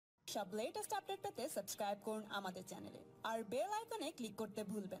সব latest update পেতে subscribe করুন আমাদের চ্যানেলে আর বেল আইকনে ক্লিক করতে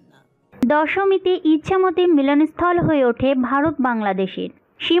ভুলবেন না। দশমীতে ইচ্ছামতি মিলনস্থল হয়ে ওঠে ভারত বাংলাদেশের।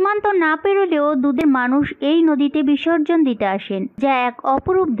 সীমান্ত না পেরোলেও দুধের মানুষ এই নদীতে বিসর্জন দিতে আসেন, যা এক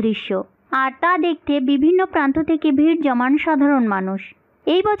অপরূপ দৃশ্য। আর তা দেখতে বিভিন্ন প্রান্ত থেকে ভিড় জমান সাধারণ মানুষ।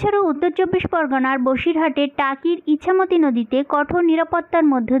 এই বছরও উত্তর চব্বিশ পরগনার বসিরহাটের টাকির ইচ্ছামতি নদীতে কঠোর নিরাপত্তার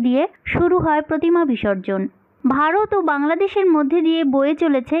মধ্য দিয়ে শুরু হয় প্রতিমা বিসর্জন। ভারত ও বাংলাদেশের মধ্যে দিয়ে বয়ে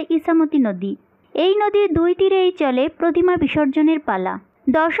চলেছে ইছামতি নদী। এই নদীর দুই তীরেই চলে প্রতিমা বিসর্জনের পালা।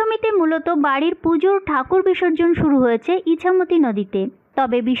 দশমীতে মূলত বাড়ির পুজোর ঠাকুর বিসর্জন শুরু হয়েছে ইছামতি নদীতে।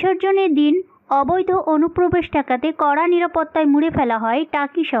 তবে বিসর্জনের দিন অবৈধ অনুপ্রবেশ ঠেকাতে কড়া নিরাপত্তায় মুড়ে ফেলা হয়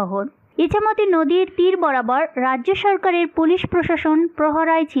টাকি শহর। ইছামতি নদীর তীর বরাবর রাজ্য সরকারের পুলিশ প্রশাসন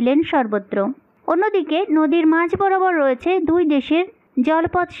প্রহরায় ছিলেন সর্বত্র। অন্যদিকে নদীর মাঝ বরাবর রয়েছে দুই দেশের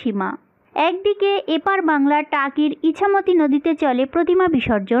জলপথ সীমা। একদিকে এপার বাংলার টাকির ইছামতি নদীতে চলে প্রতিমা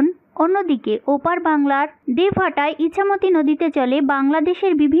বিসর্জন, অন্যদিকে ওপার বাংলার দেবহাটায় ইছামতি নদীতে চলে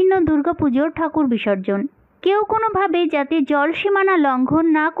বাংলাদেশের বিভিন্ন দুর্গাপুজোর ঠাকুর বিসর্জন। কেউ কোনোভাবে যাতে জল সীমানা লঙ্ঘন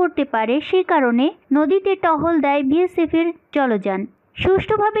না করতে পারে সে কারণে নদীতে টহল দেয় বিএসএফের জলযান।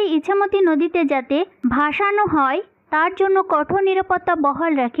 সুষ্ঠুভাবে ইছামতি নদীতে যাতে ভাসানো হয় তার জন্য কঠোর নিরাপত্তা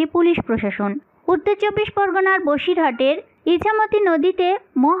বহাল রাখে পুলিশ প্রশাসন। উত্তর চব্বিশ পরগনার বসিরহাটের ইছামতি নদীতে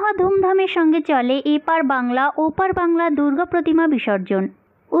মহা ধুমধামের সঙ্গে চলে এপার বাংলা ওপার বাংলা দুর্গা প্রতিমা বিসর্জন।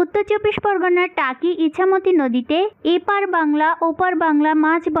 উত্তর চব্বিশ পরগনার টাকি ইছামতি নদীতে এপার বাংলা ওপার বাংলা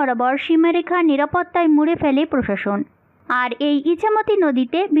মাঝ বরাবর সীমারেখা নিরাপত্তায় মুড়ে ফেলে প্রশাসন। আর এই ইছামতি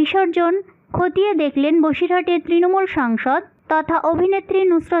নদীতে বিসর্জন খতিয়ে দেখলেন বসিরহাটের তৃণমূল সাংসদ তথা অভিনেত্রী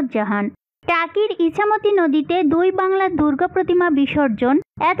নুসরত জাহান। টাকির ইছামতি নদীতে দুই বাংলার দুর্গা প্রতিমা বিসর্জন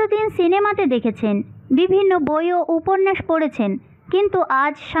এতদিন সিনেমাতে দেখেছেন, বিভিন্ন বই ও উপন্যাস পড়েছেন, কিন্তু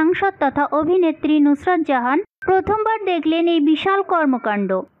আজ সাংসদ তথা অভিনেত্রী নুসরত জাহান প্রথমবার দেখলেন এই বিশাল কর্মকাণ্ড।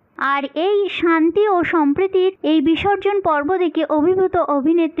 আর এই শান্তি ও সম্প্রীতির এই বিসর্জন পর্ব দেখে অভিভূত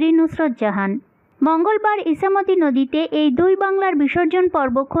অভিনেত্রী নুসরত জাহান। মঙ্গলবার ইছামতি নদীতে এই দুই বাংলার বিসর্জন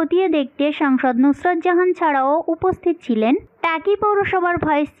পর্ব খতিয়ে দেখতে সাংসদ নুসরত জাহান ছাড়াও উপস্থিত ছিলেন টাকি পৌরসভার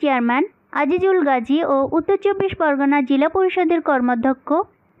ভাইস চেয়ারম্যান আজিজুল গাজী ও উত্তর চব্বিশ পরগনা জেলা পরিষদের কর্মাধ্যক্ষ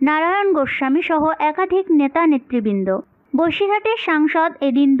নারায়ণ গোস্বামী সহ একাধিক নেতা নেতৃবৃন্দ। বসিরহাটের সাংসদ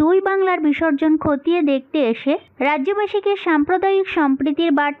এদিন দুই বাংলার বিসর্জন খতিয়ে দেখতে এসে রাজ্যবাসীকে সাম্প্রদায়িক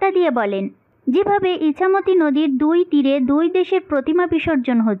সম্প্রীতির বার্তা দিয়ে বলেন, যেভাবে ইছামতি নদীর দুই তীরে দুই দেশের প্রতিমা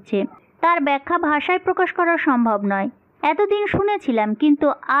বিসর্জন হচ্ছে তার ব্যাখ্যা ভাষায় প্রকাশ করা সম্ভব নয়। এতদিন শুনেছিলাম, কিন্তু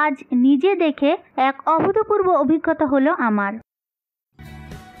আজ নিজে দেখে এক অভূতপূর্ব অভিজ্ঞতা হলো আমার।